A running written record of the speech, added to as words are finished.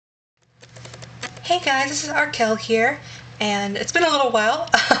Hey guys, this is Arkel here, and it's been a little while,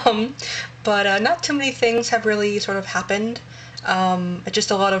 but not too many things have really sort of happened.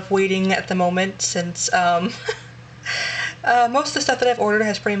 Just a lot of waiting at the moment since most of the stuff that I've ordered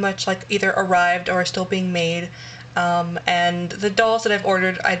has pretty much like either arrived or is still being made. And the dolls that I've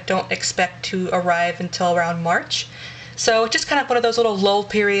ordered I don't expect to arrive until around March. So it's just kind of one of those little lull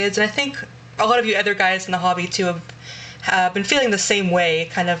periods, and I think a lot of you other guys in the hobby too have been feeling the same way,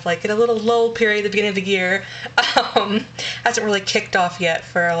 kind of like in a little lull period at the beginning of the year. Hasn't really kicked off yet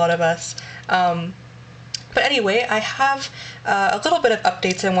for a lot of us. But anyway, I have a little bit of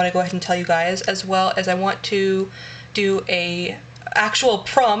updates I want to go ahead and tell you guys, as well as I want to do a actual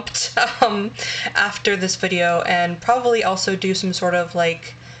prompt after this video, and probably also do some sort of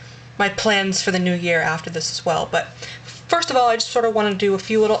like my plans for the new year after this as well. But first of all, I just sort of want to do a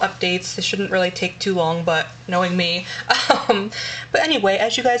few little updates. This shouldn't really take too long, but knowing me. But anyway,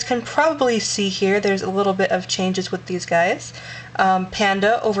 as you guys can probably see here, there's a little bit of changes with these guys.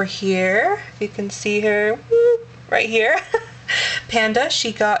 Panda over here, you can see her right here. Panda,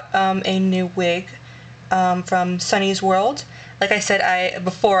 she got a new wig from Sunny's World. Like I said,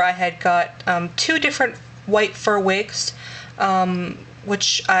 before I had got two different white fur wigs,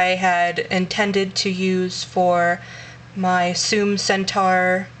 which I had intended to use for my Soom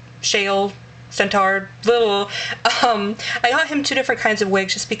Centaur, Shale Centaur, I got him two different kinds of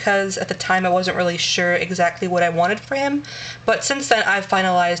wigs just because at the time I wasn't really sure exactly what I wanted for him, but since then I've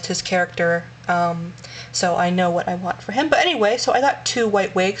finalized his character, so I know what I want for him. But anyway, so I got two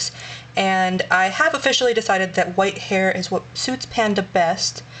white wigs, and I have officially decided that white hair is what suits Panda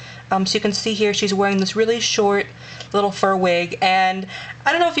best. So you can see here she's wearing this really short little fur wig, and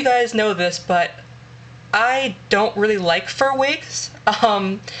I don't know if you guys know this, but I don't really like fur wigs.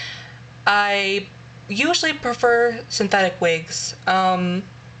 I usually prefer synthetic wigs.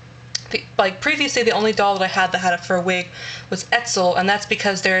 Like previously, the only doll that I had that had a fur wig was Etzel, and that's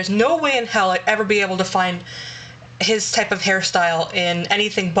because there's no way in hell I'd ever be able to find his type of hairstyle in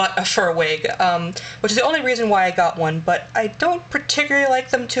anything but a fur wig, which is the only reason why I got one, but I don't particularly like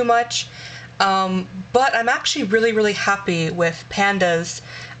them too much. But I'm actually really happy with Panda's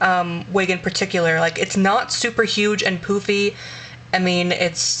wig in particular. Like, it's not super huge and poofy. I mean,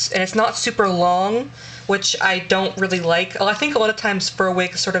 it's not super long, which I don't really like. I think a lot of times fur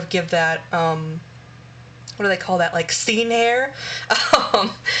wigs sort of give that, what do they call that, like scene hair,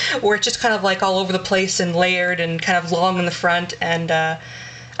 where it's just kind of like all over the place and layered and kind of long in the front, and I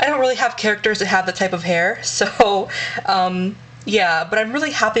don't really have characters that have that type of hair, so yeah, but I'm really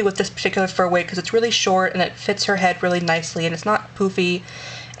happy with this particular fur wig because it's really short and it fits her head really nicely, and it's not poofy,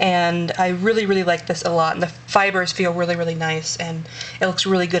 and I really like this a lot, and the fibers feel really nice, and it looks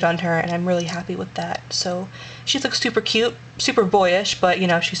really good on her, and I'm really happy with that. So she looks super cute, super boyish, but you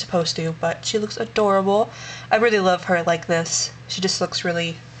know, she's supposed to, but she looks adorable. I really love her like this. She just looks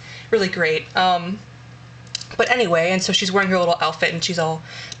really great. But anyway, and so she's wearing her little outfit, and she's all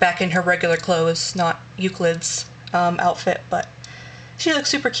back in her regular clothes, not Euclid's outfit, but she looks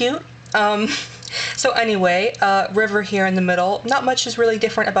super cute. So anyway, River here in the middle, not much is really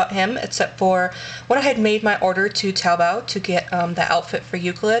different about him, except for when I had made my order to Taobao to get the outfit for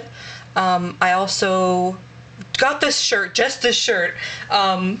Euclid, I also got this shirt, just this shirt,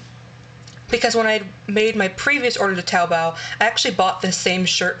 because when I made my previous order to Taobao, I actually bought this same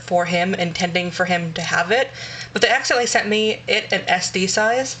shirt for him, intending for him to have it, but they accidentally sent me it in SD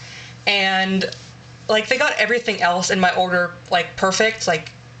size, and like, they got everything else in my order, like, perfect.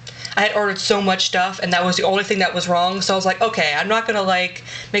 Like, I had ordered so much stuff, and that was the only thing that was wrong, so I was like, okay, I'm not gonna, like,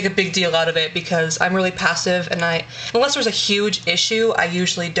 make a big deal out of it, because I'm really passive, and unless there's a huge issue, I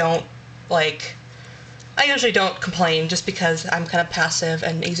usually don't complain, just because I'm kind of passive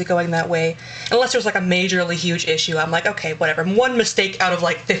and easygoing that way. Unless there's like a majorly huge issue, I'm like, okay, whatever. One mistake out of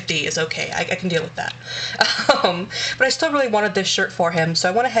like 50 is okay. I can deal with that. But I still really wanted this shirt for him, so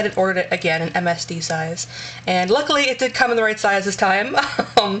I went ahead and ordered it again in MSD size. And luckily it did come in the right size this time.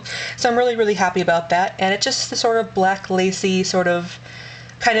 So I'm really happy about that. And it's just the sort of black lacy sort of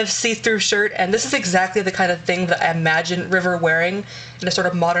kind of see-through shirt, and this is exactly the kind of thing that I imagine River wearing in a sort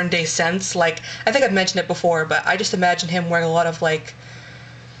of modern day sense. Like, I think I've mentioned it before, but I just imagine him wearing a lot of like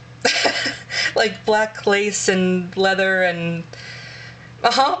like black lace and leather and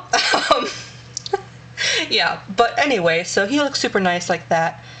yeah, but anyway, so he looks super nice like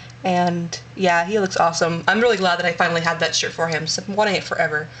that, and yeah, he looks awesome. I'm really glad that I finally had that shirt for him, so I've been wanting it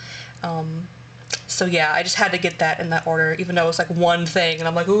forever. So yeah, I just had to get that in that order, even though it was like one thing, and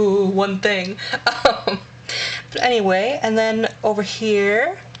I'm like, ooh, one thing. But anyway, and then over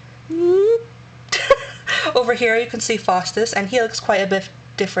here, over here you can see Faustus, and he looks quite a bit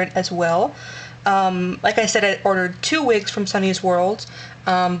different as well. Like I said, I ordered 2 wigs from Sunny's World,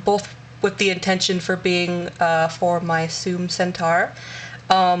 both with the intention for being for my Zoom Centaur.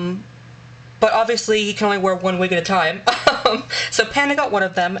 But obviously he can only wear 1 wig at a time. So Panda got one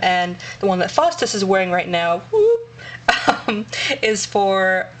of them, and the one that Faustus is wearing right now, whoop, is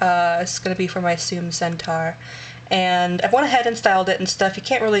for, it's going to be for my Zoom Centaur. And I went ahead and styled it and stuff. You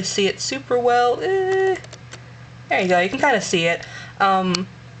can't really see it super well. There you go, you can kind of see it.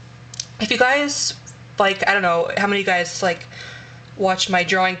 If you guys, like, I don't know how many of you guys, like, watch my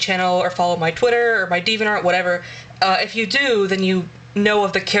drawing channel or follow my Twitter or my DeviantArt, whatever, if you do, then you know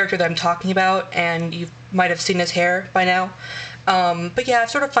of the character that I'm talking about, and you might have seen his hair by now. But yeah, I've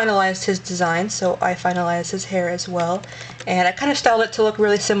sort of finalized his design, so I finalized his hair as well. And I kind of styled it to look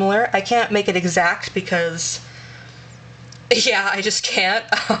really similar. I can't make it exact because, yeah, I just can't.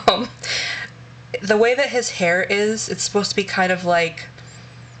 The way that his hair is, it's supposed to be kind of like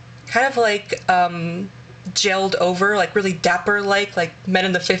gelled over, like really dapper like men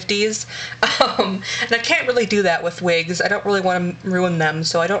in the 50s. And I can't really do that with wigs. I don't really want to ruin them,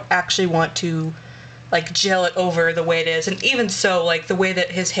 so I don't actually want to like gel it over the way it is. And even so, like the way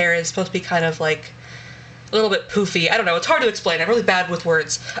that his hair is supposed to be kind of like a little bit poofy. I don't know, it's hard to explain. I'm really bad with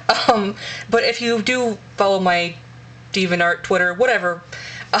words. But if you do follow my DeviantArt, Twitter, whatever,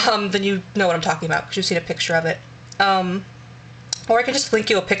 then you know what I'm talking about because you've seen a picture of it. Or I can just link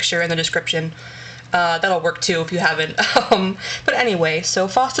you a picture in the description. That'll work too if you haven't. But anyway, so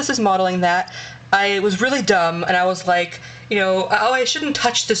Faustus is modeling that. I was really dumb, and I was like, you know, oh, I shouldn't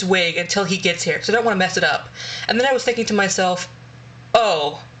touch this wig until he gets here, because I don't want to mess it up. And then I was thinking to myself,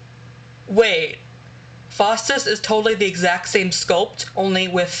 oh, wait, Faustus is totally the exact same sculpt, only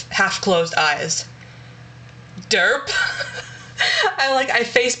with half-closed eyes. Derp. I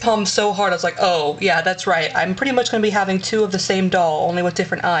facepalmed so hard, I was like, oh, yeah, that's right. I'm pretty much going to be having 2 of the same doll, only with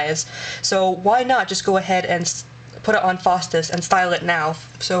different eyes. So why not just go ahead and put it on Faustus and style it now,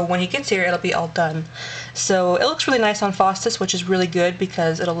 so when he gets here, it'll be all done. So it looks really nice on Faustus, which is really good,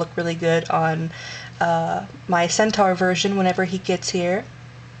 because it'll look really good on my Centaur version whenever he gets here.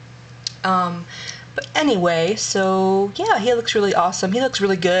 But anyway, so yeah, he looks really awesome. He looks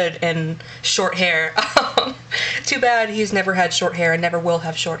really good in short hair. Too bad he's never had short hair and never will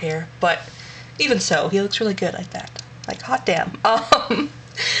have short hair, but even so, he looks really good like that. Like, hot damn.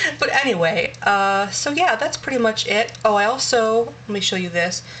 But anyway, so yeah, that's pretty much it. Oh, I also, let me show you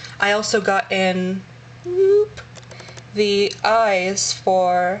this. I also got in, whoop, the eyes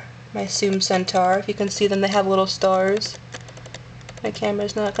for my Zoom Centaur. If you can see them, they have little stars. My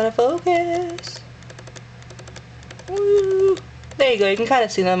camera's not gonna focus. Woo. There you go, you can kind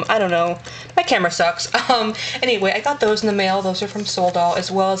of see them. I don't know. My camera sucks. Anyway, I got those in the mail. Those are from Soul Doll, as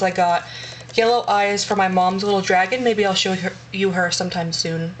well as I got yellow eyes for my mom's little dragon. Maybe I'll show you her sometime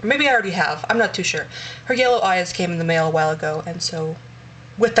soon. Or maybe I already have. I'm not too sure. Her yellow eyes came in the mail a while ago, and so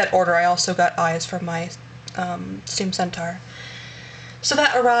with that order, I also got eyes for my Zoom Centaur. So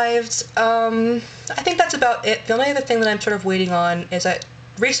that arrived. I think that's about it. The only other thing that I'm sort of waiting on is that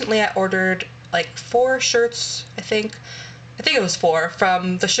recently I ordered like 4 shirts, I think it was 4,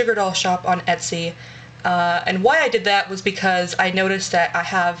 from the Sugar Doll shop on Etsy. And why I did that was because I noticed that I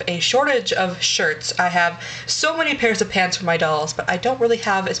have a shortage of shirts. I have so many pairs of pants for my dolls, but I don't really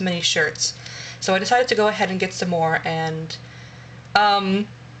have as many shirts. So I decided to go ahead and get some more, and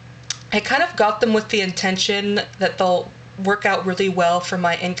I kind of got them with the intention that they'll work out really well for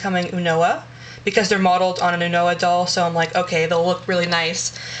my incoming Unoa, because they're modeled on an Unoa doll, so I'm like, okay, they'll look really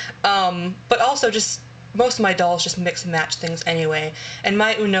nice. But also just, most of my dolls just mix and match things anyway, and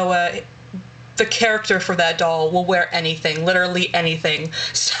my Unoa, the character for that doll will wear anything, literally anything.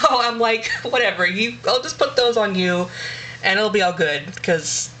 So I'm like, whatever, I'll just put those on you, and it'll be all good,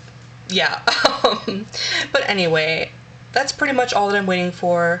 because, yeah. But anyway, that's pretty much all that I'm waiting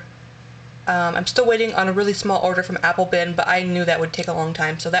for. I'm still waiting on a really small order from Applebin, but I knew that would take a long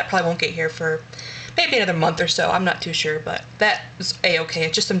time, so that probably won't get here for maybe another month or so. I'm not too sure, but that is a-okay.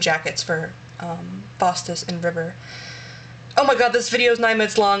 It's just some jackets for Faustus and River. Oh my god, this video is 9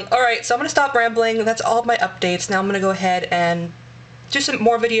 minutes long. Alright, so I'm going to stop rambling. That's all of my updates. Now I'm going to go ahead and do some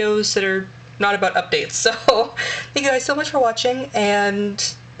more videos that are not about updates. So, thank you guys so much for watching,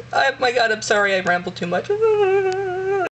 and oh my god, I'm sorry I rambled too much.